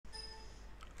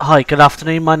Hi, good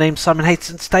afternoon. My name's Simon Hayes,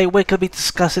 and today we're going to be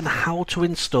discussing how to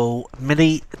install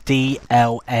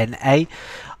minidlna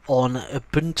on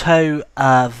Ubuntu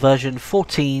version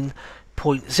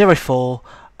 14.04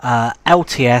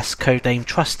 LTS, codename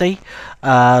Trusty.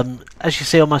 As you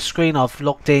see on my screen, I've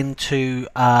logged into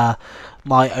my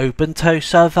Ubuntu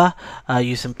server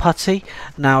using putty.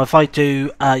 Now if I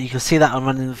do, you can see that I'm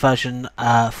running version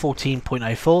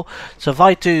 14.04. So if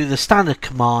I do the standard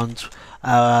command,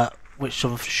 which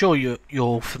I'm sure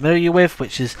you're familiar with,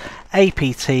 which is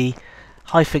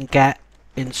apt-get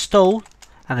install,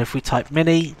 and if we type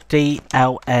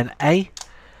minidlna,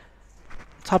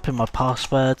 type in my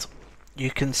password,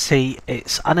 you can see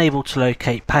it's unable to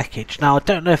locate package. Now I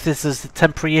don't know if this is a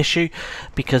temporary issue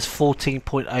because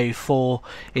 14.04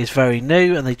 is very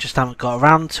new and they just haven't got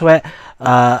around to it,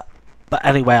 but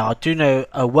anyway, I do know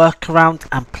a workaround,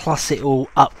 and plus it will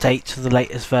update to the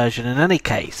latest version in any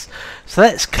case. So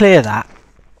let's clear that.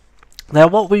 Now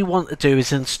what we want to do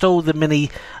is install the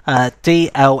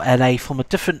minidlna from a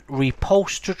different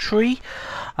repository,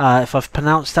 if I've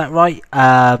pronounced that right.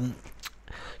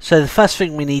 So the first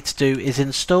thing we need to do is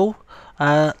install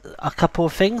a couple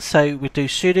of things. So we do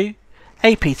sudo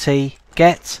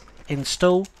apt-get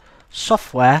install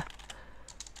software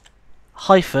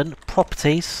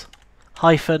properties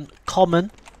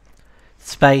common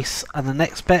space, and the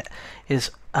next bit is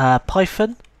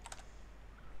python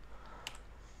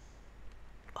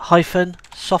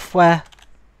software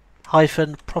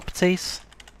properties.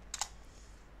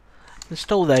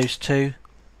 Install those two.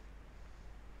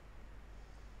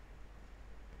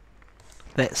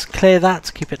 Let's clear that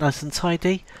to keep it nice and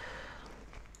tidy.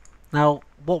 Now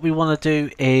what we want to do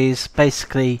is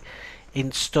basically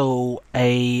install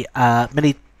a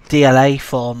minidlna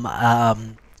from a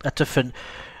different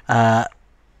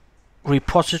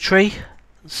repository.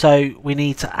 So we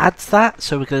need to add that.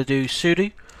 So we're going to do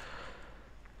sudo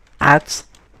add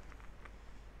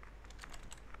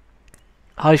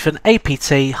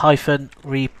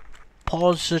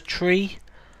apt-repository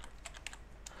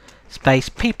space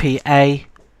ppa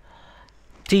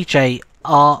djart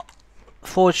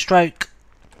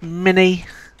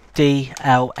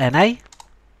 /minidlna.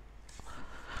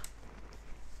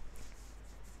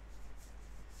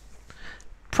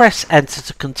 Press enter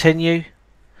to continue.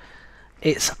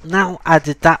 It's now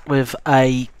added that with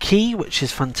a key, which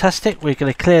is fantastic. We're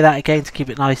going to clear that again to keep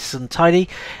it nice and tidy.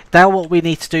 Now what we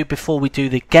need to do before we do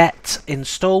the get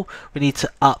install, we need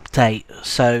to update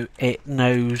so it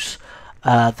knows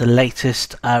the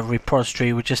latest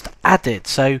repository we just added.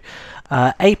 So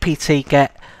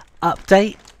apt-get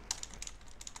update.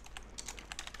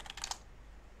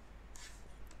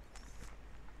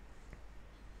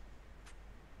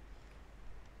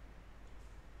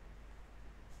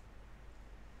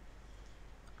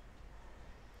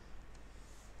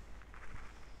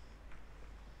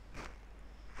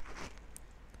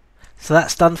 So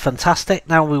that's done, fantastic.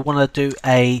 Now we want to do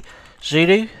a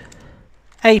sudo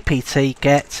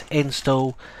apt-get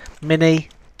install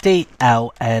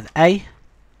minidlna, and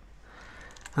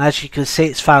as you can see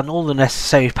it's found all the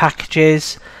necessary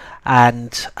packages,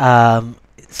 and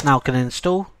it's now going to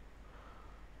install.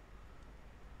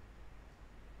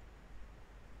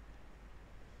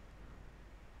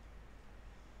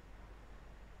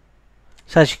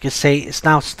 So as you can see it's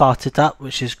now started up,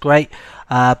 which is great,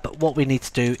 but what we need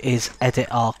to do is edit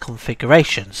our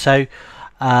configuration. So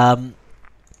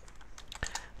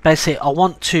basically I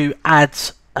want to add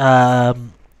the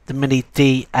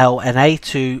minidlna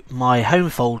to my home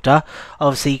folder.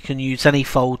 Obviously you can use any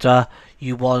folder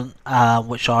you want,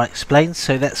 which I'll explain.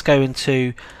 So let's go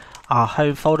into our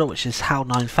home folder, which is HAL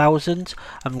 9000.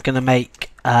 I'm going to make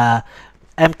mkdir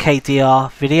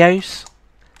videos,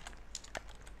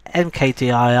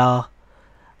 mkdir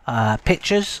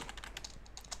pictures,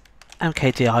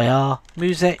 mkdir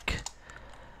music,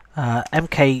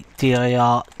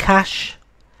 mkdir cache,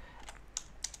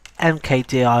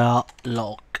 mkdir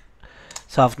log.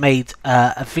 So I've made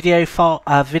a video file,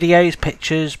 videos,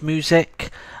 pictures,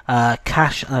 music,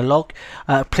 cache and a log.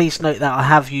 Please note that I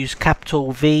have used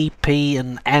capital V, P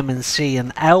and M and C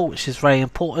and L, which is very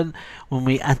important when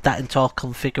we add that into our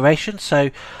configuration. So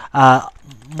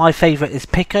my favourite is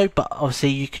Pico, but obviously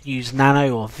you can use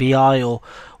Nano or VI or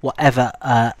whatever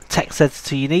text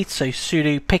editor you need. So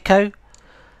sudo pico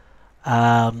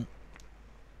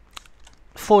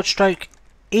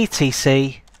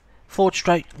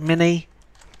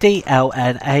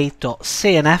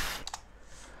 /etc/mini-dlna.cnf.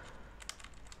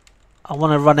 I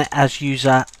want to run it as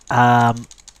user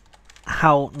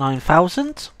HAL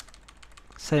 9000,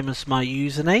 same as my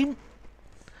username.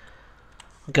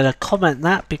 I'm going to comment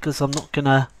that because I'm not going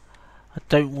to I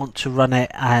don't want to run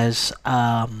it as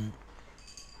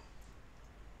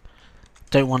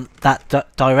don't want that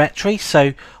directory.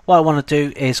 So what I want to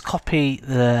do is copy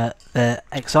the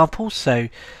examples. So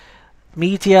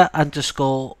media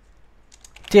underscore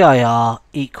dir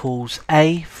equals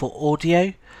a for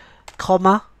audio,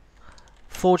 comma,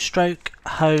 forward stroke,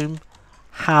 home,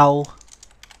 how,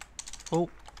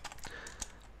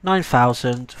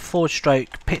 9000, forward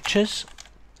stroke, pictures.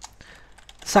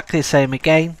 Exactly the same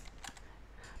again,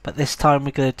 but this time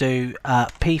we're going to do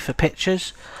P for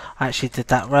pictures. I actually did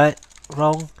that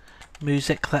wrong.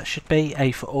 Music, that should be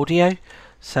A for audio.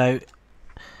 So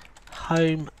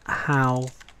home, how,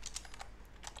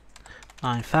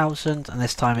 9000, and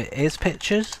this time it is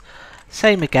pictures.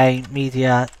 Same again,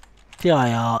 media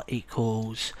dir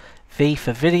equals V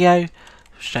for video,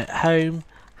 straight home,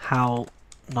 how,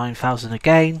 9000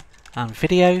 again, and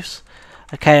videos.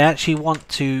 Okay, I actually want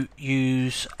to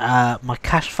use my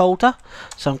cache folder,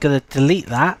 so I'm going to delete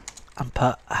that and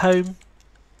put home.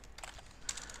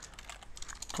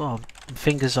 God, my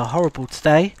fingers are horrible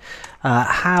today.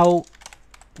 How,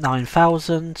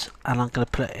 9000, and I'm going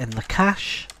to put it in the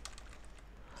cache.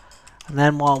 And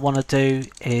then what I want to do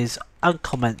is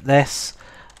uncomment this,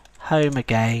 home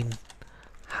again,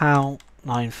 how,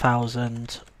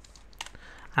 9000,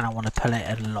 and I want to put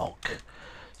it in log.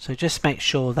 So just make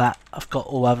sure that I've got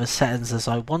all other settings as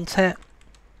I want it.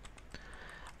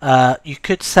 You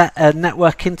could set a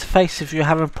network interface if you're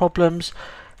having problems.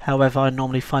 However, I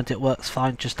normally find it works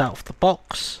fine just out of the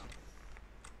box.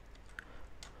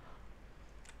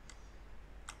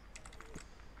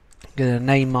 I'm going to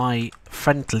name my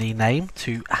friendly name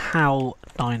to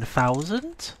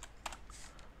how9000.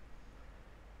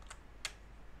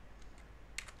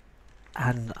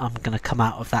 And I'm going to come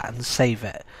out of that and save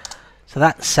it. So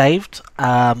that's saved.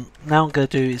 Now I'm going to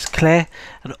do is clear,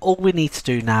 and all we need to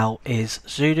do now is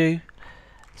sudo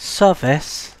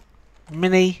service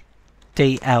minidlna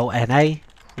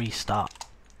restart.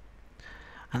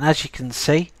 And as you can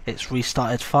see, it's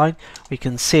restarted fine. We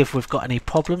can see if we've got any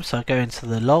problems. So I go into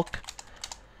the log,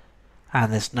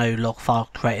 and there's no log file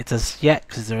created as yet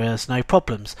because there is no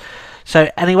problems.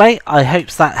 So anyway, I hope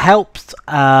that helped,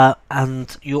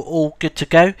 and you're all good to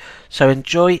go. So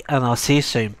enjoy, and I'll see you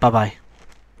soon. Bye bye.